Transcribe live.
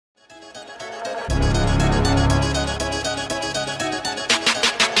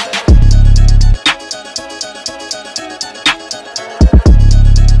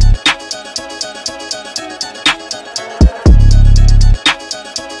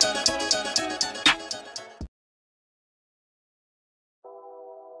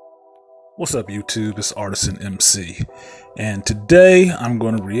What's up, YouTube? It's Artisan MC, and today I'm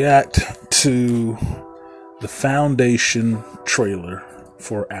going to react to the Foundation trailer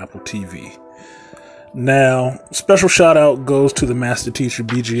for Apple TV. Now, special shout out goes to the Master Teacher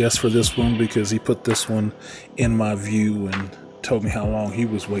BGS for this one because he put this one in my view and told me how long he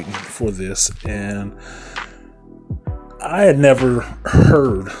was waiting for this, and I had never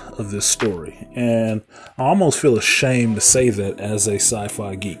heard of this story, and I almost feel ashamed to say that as a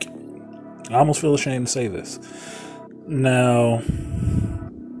sci-fi geek. I almost feel ashamed to say this. Now,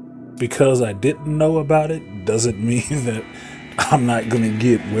 because I didn't know about it doesn't mean that I'm not going to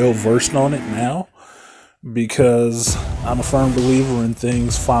get well versed on it now, because I'm a firm believer in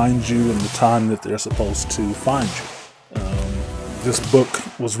things find you in the time that they're supposed to find you. This book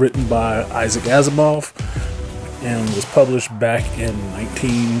was written by Isaac Asimov and was published back in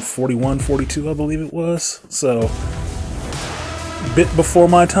 1941-42, I believe it was. So, a bit before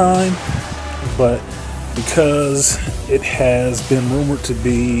my time. But because it has been rumored to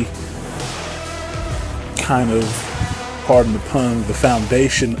be kind of, pardon the pun, the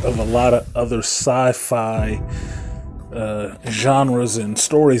foundation of a lot of other sci-fi genres and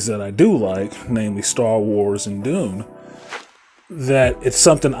stories that I do like, namely Star Wars and Dune, that it's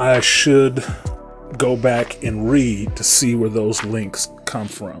something I should go back and read to see where those links come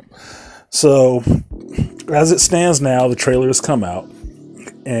from. So, as it stands now, the trailer has come out,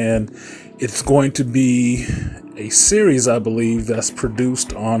 and it's going to be a series, I believe, that's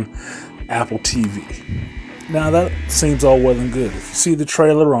produced on Apple TV. Now, that seems all well and good. If you see the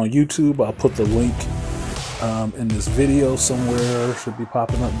trailer on YouTube, I'll put the link in this video somewhere. It should be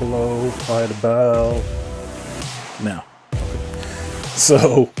popping up below, right about now.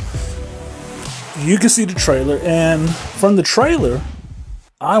 So, you can see the trailer, and from the trailer,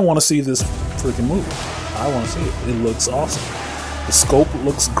 I want to see this freaking movie. I want to see it. It looks awesome. The scope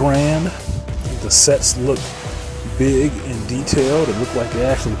looks grand. The sets look big and detailed. It looked like they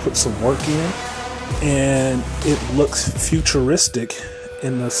actually put some work in. And it looks futuristic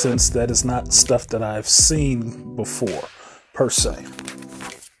in the sense that it's not stuff that I've seen before, per se.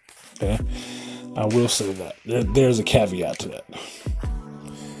 Okay? I will say that. There's a caveat to that.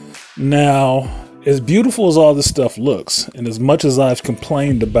 Now, as beautiful as all this stuff looks, and as much as I've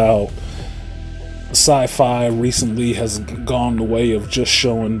complained about sci-fi recently has gone the way of just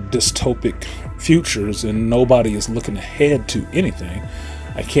showing dystopic futures and nobody is looking ahead to anything,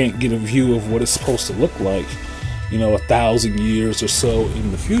 I can't get a view of what it's supposed to look like, 1,000 years or so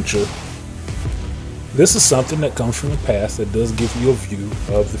in the future. This is something that comes from the past that does give you a view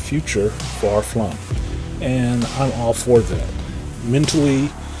of the future far flung, and I'm all for that. Mentally,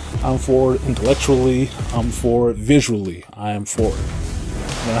 I'm for it. Intellectually, I'm for it. Visually, I am for it.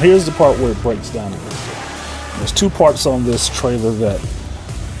 Now, here's the part where it breaks down a little bit. There's two parts on this trailer that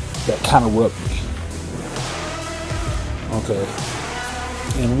kind of rubbed me. Okay.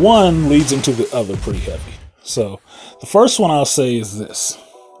 And one leads into the other pretty heavy. So, the first one I'll say is this.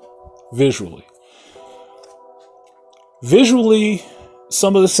 Visually. Visually,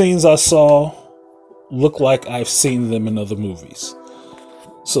 some of the scenes I saw look like I've seen them in other movies.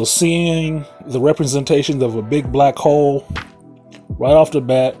 So, seeing the representation of a big black hole right off the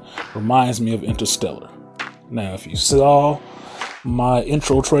bat reminds me of Interstellar. Now, if you saw my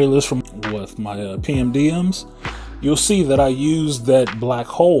intro trailers from my PMDMs, you'll see that I used that black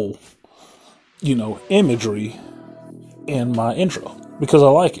hole, imagery in my intro because I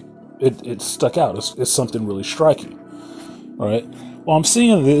like it. It stuck out. It's something really striking. All right. Well, I'm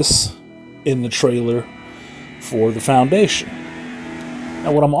seeing this in the trailer for the Foundation.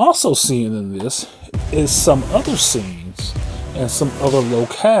 Now, what I'm also seeing in this is some other scenes and some other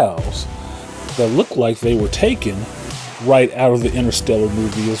locales that look like they were taken right out of the Interstellar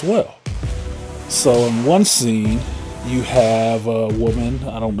movie as well. So in one scene, you have a woman,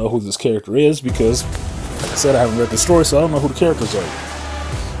 I don't know who this character is because, like I said, I haven't read the story, so I don't know who the characters are.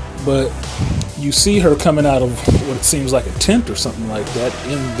 But you see her coming out of what it seems like a tent or something like that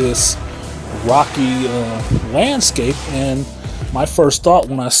in this rocky landscape, and my first thought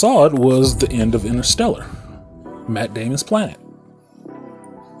when I saw it was the end of Interstellar. Matt Damon's planet.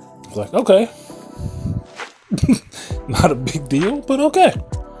 I was like, okay. Not a big deal, but okay.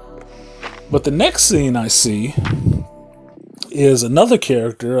 But the next scene I see is another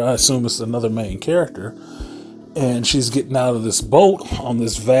character. I assume it's another main character. And she's getting out of this boat on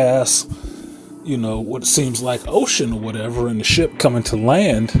this vast, what seems like ocean or whatever, and the ship coming to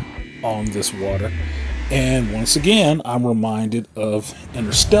land on this water. And once again, I'm reminded of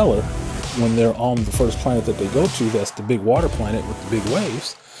Interstellar when they're on the first planet that they go to. That's the big water planet with the big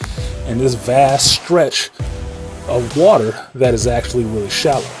waves. And this vast stretch of water that is actually really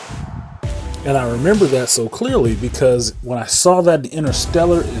shallow. And I remember that so clearly because when I saw that in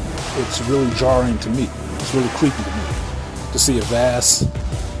Interstellar, it's really jarring to me. It's really creepy to me to see a vast,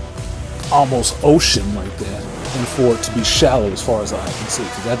 almost ocean like that, and for it to be shallow as far as I can see.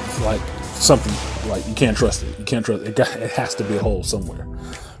 Because that's like something like you can't trust it. You can't trust it. It has to be a hole somewhere.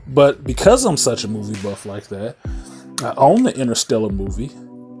 But because I'm such a movie buff like that, I own the Interstellar movie.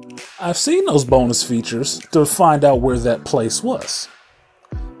 I've seen those bonus features to find out where that place was.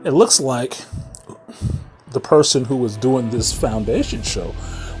 It looks like the person who was doing this Foundation show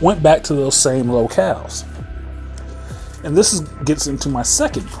went back to those same locales. And gets into my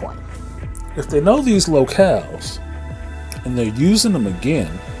second point. If they know these locales and they're using them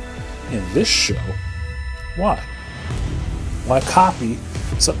again in this show, why? Why copy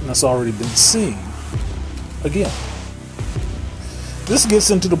something that's already been seen again? This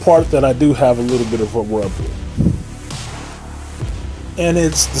gets into the part that I do have a little bit of a rub with. And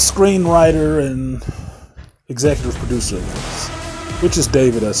it's the screenwriter and executive producer of this, which is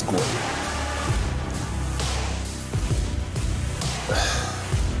David S. Goyer.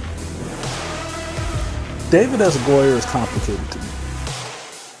 David S. Goyer is complicated to me.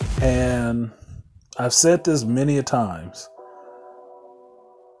 And I've said this many a times.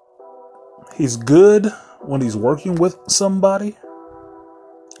 He's good when he's working with somebody,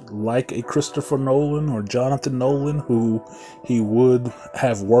 like a Christopher Nolan or Jonathan Nolan, who he would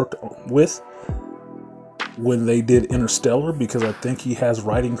have worked with when they did Interstellar, because I think he has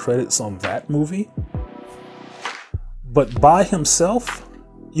writing credits on that movie. But by himself,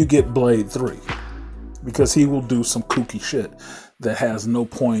 you get Blade 3, because he will do some kooky shit that has no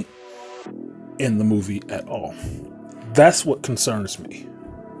point in the movie at all. That's what concerns me.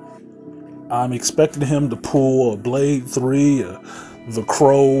 I'm expecting him to pull a Blade 3, The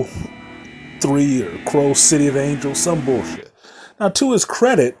Crow 3, or Crow City of Angels, some bullshit. Now, to his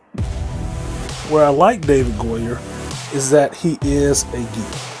credit, where I like David Goyer is that he is a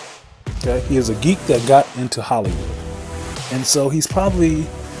geek. Okay? He is a geek that got into Hollywood. And so he's probably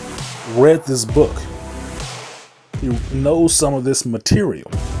read this book. He knows some of this material,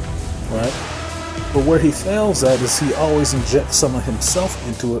 right? But where he fails at is he always injects some of himself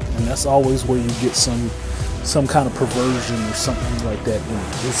into it, and that's always where you get some kind of perversion or something like that in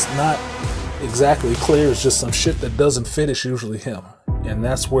it. It's not exactly clear, it's just some shit that doesn't fit. It's usually him. And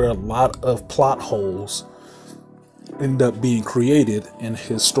that's where a lot of plot holes end up being created in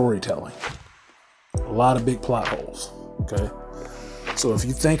his storytelling. A lot of big plot holes, okay? So if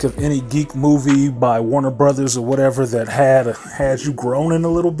you think of any geek movie by Warner Brothers or whatever that had you groaning a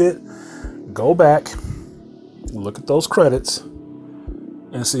little bit, go back, look at those credits,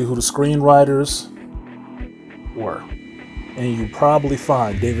 and see who the screenwriters were. And you probably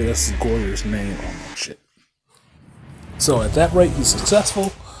find David S. Goyer's name on that shit. So at that rate, he's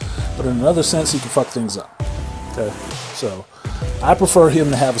successful, but in another sense, he can fuck things up. Okay? So I prefer him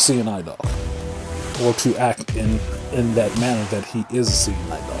to have a CNI dog, or to act in that manner that he is a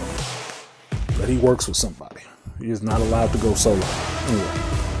CNI dog. But he works with somebody. He is not allowed to go solo.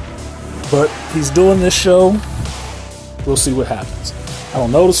 Anyway. But he's doing this show. We'll see what happens. I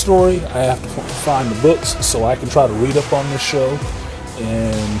don't know the story. I have to find the books so I can try to read up on this show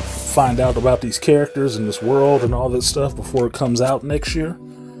and find out about these characters and this world and all this stuff before it comes out next year.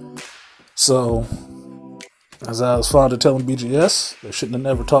 So, as I was fond of telling BGS, they shouldn't have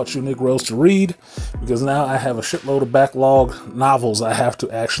never taught you Negroes to read, because now I have a shitload of backlog novels I have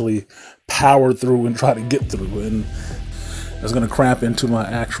to actually power through and try to get through, and it's going to cramp into my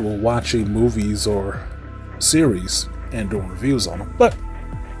actual watching movies or series and doing reviews on them. But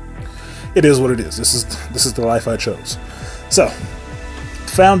it is what it is. This is the life I chose. So,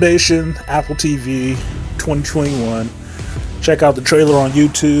 Foundation, Apple TV, 2021. Check out the trailer on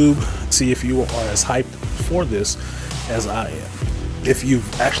YouTube. See if you are as hyped for this as I am. If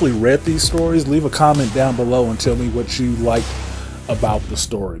you've actually read these stories, leave a comment down below and tell me what you liked about the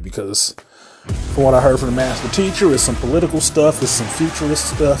story, because from what I heard from the master teacher, it's some political stuff, it's some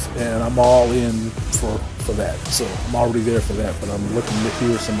futurist stuff, and I'm all in for that. So I'm already there for that, but I'm looking to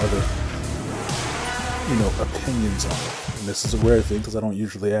hear some other, opinions on it. And this is a rare thing because I don't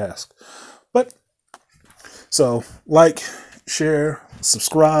usually ask. But, so, like, share,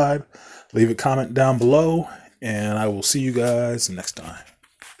 subscribe, leave a comment down below, and I will see you guys next time.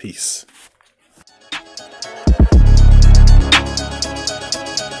 Peace.